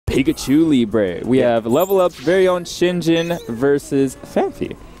Pikachu Libre. We have Level Up's very own Shingin versus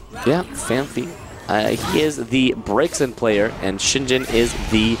Phampy. Yeah, Phampy. He is the Braixen player, and Shingin is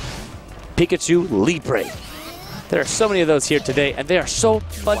the Pikachu Libre. There are so many of those here today, and they are so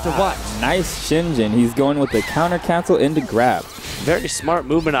fun to watch. Nice Shingin. He's going with the counter cancel into grab. Very smart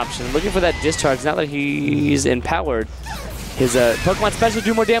movement option. Looking for that discharge now that he's empowered. His Pokemon special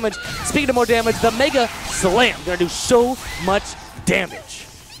do more damage. Speaking of more damage, the Mega Slam gonna do so much damage.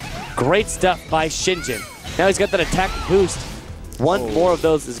 Great stuff by Shingin. Now he's got that attack boost. One more of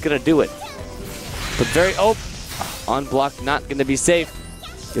those is gonna do it. But very on block, not gonna be safe.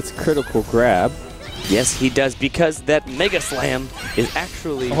 Gets critical grab. Yes, he does, because that Mega Slam is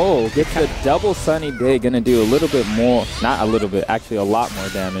actually... Gets a double Sunny Day. Gonna do a little bit more, not a little bit, actually a lot more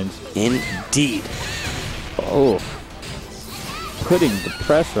damage. Indeed. Putting the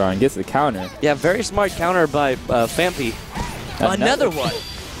pressure on, gets the counter. Yeah, very smart counter by Phampy. Another one.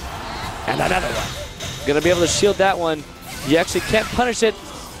 And another one. Gonna be able to shield that one. You actually can't punish it.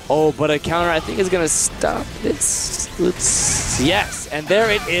 Oh, but a counter I think is gonna stop this. Yes, and there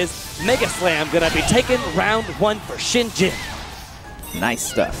it is. Mega Slam gonna be taken round 1 for Shingin. Nice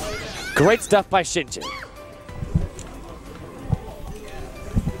stuff. Great stuff by Shingin.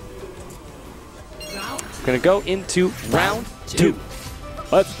 Gonna go into round 2.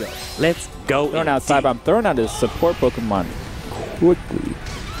 Let's go. Let's go. Throwing out Side-Bomb, throwing out his support Pokemon quickly.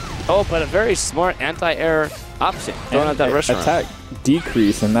 Oh, but a very smart anti-air option. Throwing out that rush attack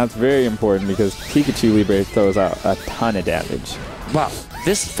decrease, and that's very important because Pikachu Libre throws out a ton of damage. Wow,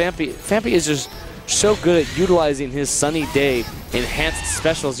 this Phampy is just so good at utilizing his Sunny Day enhanced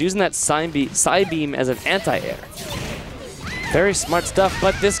specials, using that Side Beam as an anti-air. Very smart stuff,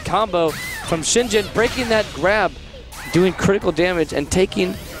 but this combo from Shingin breaking that grab, doing critical damage and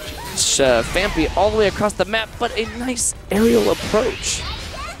taking Phampy all the way across the map, but a nice aerial approach.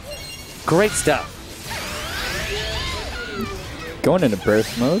 Great stuff. Going into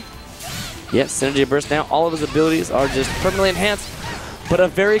burst mode. Yes, Synergy Burst now. All of his abilities are just permanently enhanced, but a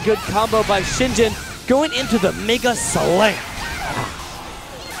very good combo by Shingin going into the Mega Slam.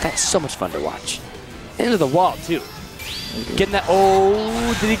 That's so much fun to watch. Into the wall, too. Getting that,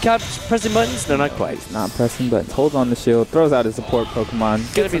 did he count pressing buttons? No, not quite. He's not pressing buttons. Holds on the shield, throws out his support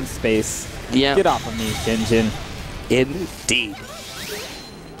Pokemon. Gets in space. Yeah. Get off of me, Shingin. Indeed.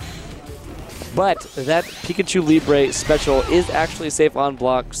 But that Pikachu Libre special is actually safe on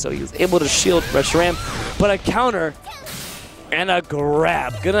block, so he's able to shield Reshiram. But a counter and a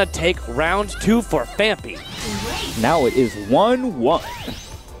grab. Gonna take round 2 for Phampy. Now it is 1-1.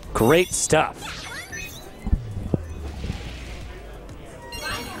 Great stuff.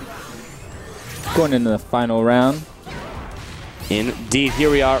 Going into the final round. Indeed,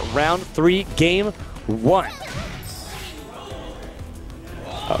 here we are, round 3, game 1.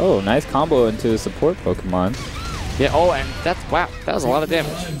 Oh, nice combo into the support Pokemon. Yeah, and wow, that was a lot of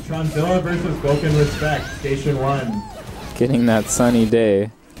damage. Tronzilla versus Broken Respect, Station 1. Getting that Sunny Day.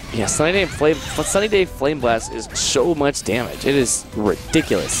 Yeah, Sunny Day Flame Blast is so much damage. It is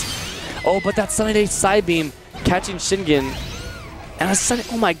ridiculous. Oh, but that Sunny Day Side Beam catching Shingin. And a Sunny,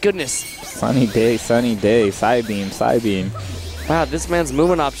 oh my goodness. Sunny Day, Side Beam, Side Beam. Wow, this man's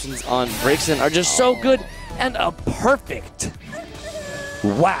movement options on Braixen are just so good and a perfect.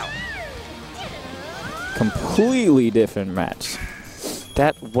 Wow. Completely different match.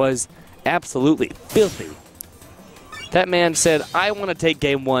 That was absolutely filthy. That man said, I want to take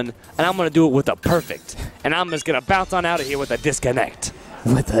game 1, and I'm going to do it with a perfect. And I'm just going to bounce on out of here with a disconnect.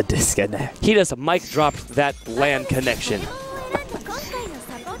 With a disconnect. He just mic dropped that LAN connection.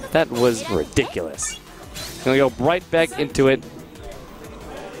 That was ridiculous. Going to go right back into it.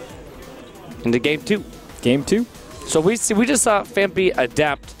 Into game 2. Game 2. So we just saw Phampy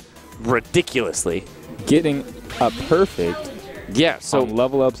adapt ridiculously. Getting a perfect. Yeah, so on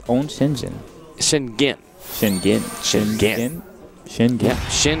Level Up's own Shingin. Shingin. Yeah,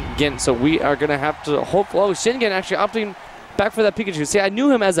 Shingin. So we are going to have to hope. Oh, Shingin actually opting back for that Pikachu. See, I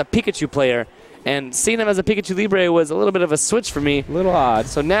knew him as a Pikachu player, and seeing him as a Pikachu Libre was a little bit of a switch for me. A little odd.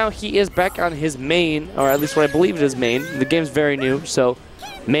 So now he is back on his main, or at least what I believe it is main. The game's very new, so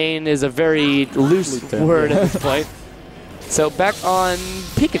main is a very loose word at this point. So back on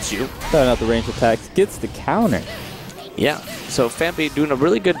Pikachu. Throwing out the range attacks, gets the counter. Yeah, so Phampy doing a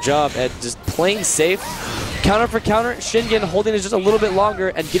really good job at just playing safe. Counter for counter, Shingin holding it just a little bit longer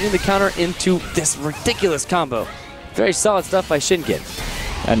and getting the counter into this ridiculous combo. Very solid stuff by Shingin.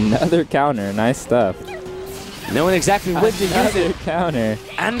 Another counter, nice stuff. Knowing exactly when to use Another it. counter.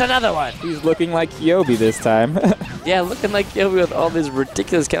 And another one. He's looking like Kyobi this time. Yeah, looking like Kyobi with all these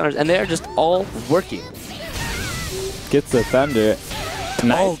ridiculous counters, and they're just all working. Gets the thunder.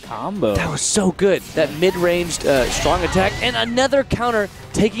 Nice combo. That was so good. That mid-ranged strong attack and another counter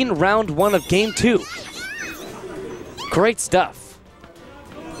taking round 1 of game 2. Great stuff.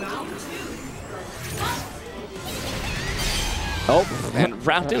 Oh, and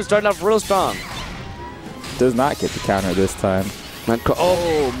round 2 starting off real strong. Does not get the counter this time.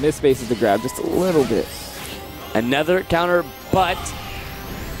 Oh, misspaces the grab just a little bit. Another counter, but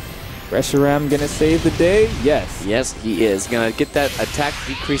Braixen gonna save the day? Yes. yes, he is gonna get that attack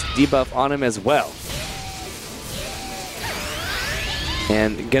decrease debuff on him as well.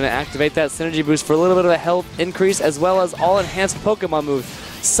 And gonna activate that synergy boost for a little bit of a health increase as well as all enhanced Pokemon moves.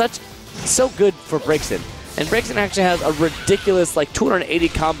 So good for Braixen. And Braixen actually has a ridiculous like 280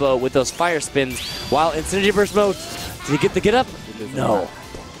 combo with those fire spins while in synergy burst mode. Did he get the get up? No.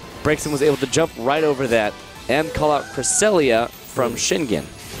 Braixen was able to jump right over that and call out Cresselia from Shingin.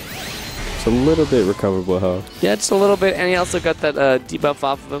 It's a little bit recoverable health. Yeah, just a little bit, and he also got that debuff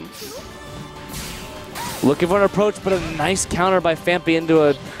off of him. Looking for an approach, but a nice counter by Phampy into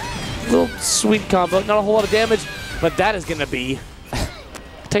a little sweet combo. Not a whole lot of damage, but that is going to be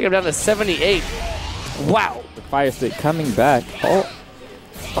take him down to 78. Wow. The fire stick coming back.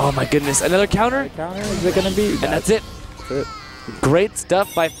 Oh my goodness. Another counter? Counter is it going to be? And that's it. That's it. Great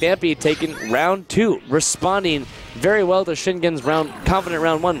stuff by Phampy taking round 2, responding very well to Shingen's confident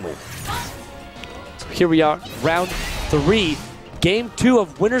round 1 move. So here we are, round 3, game 2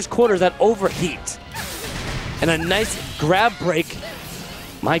 of winner's quarters at Overheat. And a nice grab break.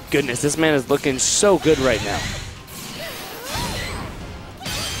 My goodness, this man is looking so good right now.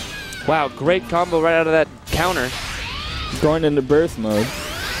 Wow, great combo right out of that counter. Going into burst mode.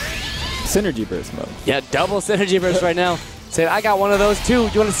 Synergy burst mode. Yeah, double synergy burst right now. Said, I got one of those too.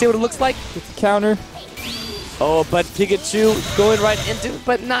 You want to see what it looks like? Get the counter. Oh, but Pikachu going right into it,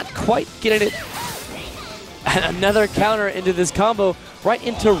 but not quite getting it. And another counter into this combo, right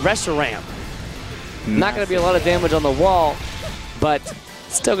into Reshiram. Not going to be a lot of damage on the wall, but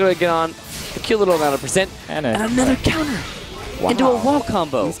still going to get on a cute little amount of percent. And another counter into a wall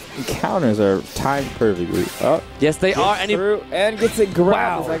combo. These counters are timed perfectly. Oh, yes, they are. And through and gets it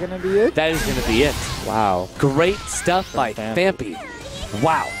grabbed. Wow. Is that going to be it? That is going to be it. Wow. Great stuff by Phampy.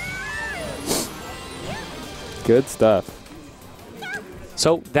 Wow. Good stuff.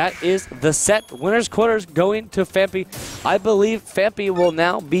 So that is the set. Winner's quarters going to Phampy. I believe Phampy will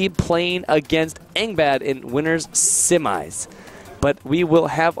now be playing against Angbad in winner's semis. But we will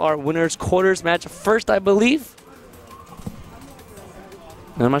have our winner's quarters match first, I believe.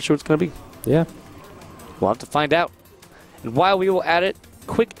 And I'm not sure what it's going to be. Yeah. We'll have to find out. And while we will add it,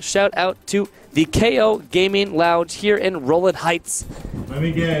 quick shout out to the KO Gaming Lounge here in Rowland Heights. Let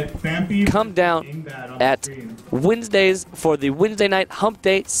me get Phampy. Come down at Wednesdays for the Wednesday night Hump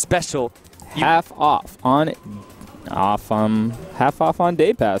Day special. Half off on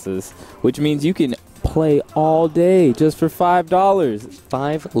day passes, which means you can play all day just for $5.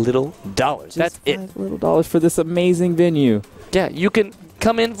 $5 little. That's it. $5 little for this amazing venue. Yeah, you can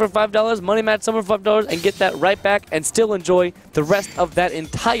come in for $5, money match someone for $5, and get that right back and still enjoy the rest of that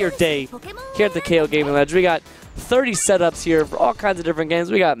entire day here at the KO Gaming Lounge. We got 30 setups here for all kinds of different games.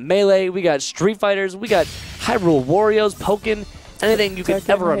 We got Melee, we got Street Fighters, we got Hyrule Warriors, Pokken, anything you could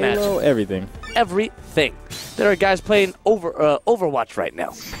ever imagine. Everything. Everything. There are guys playing Overwatch right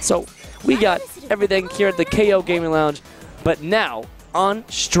now. So we got everything here at the KO Gaming Lounge. But now, on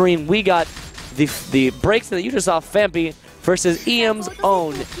stream, we got the Braixen that you just saw, Phampy, versus EM's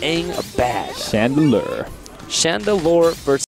own Angbad. Chandelure versus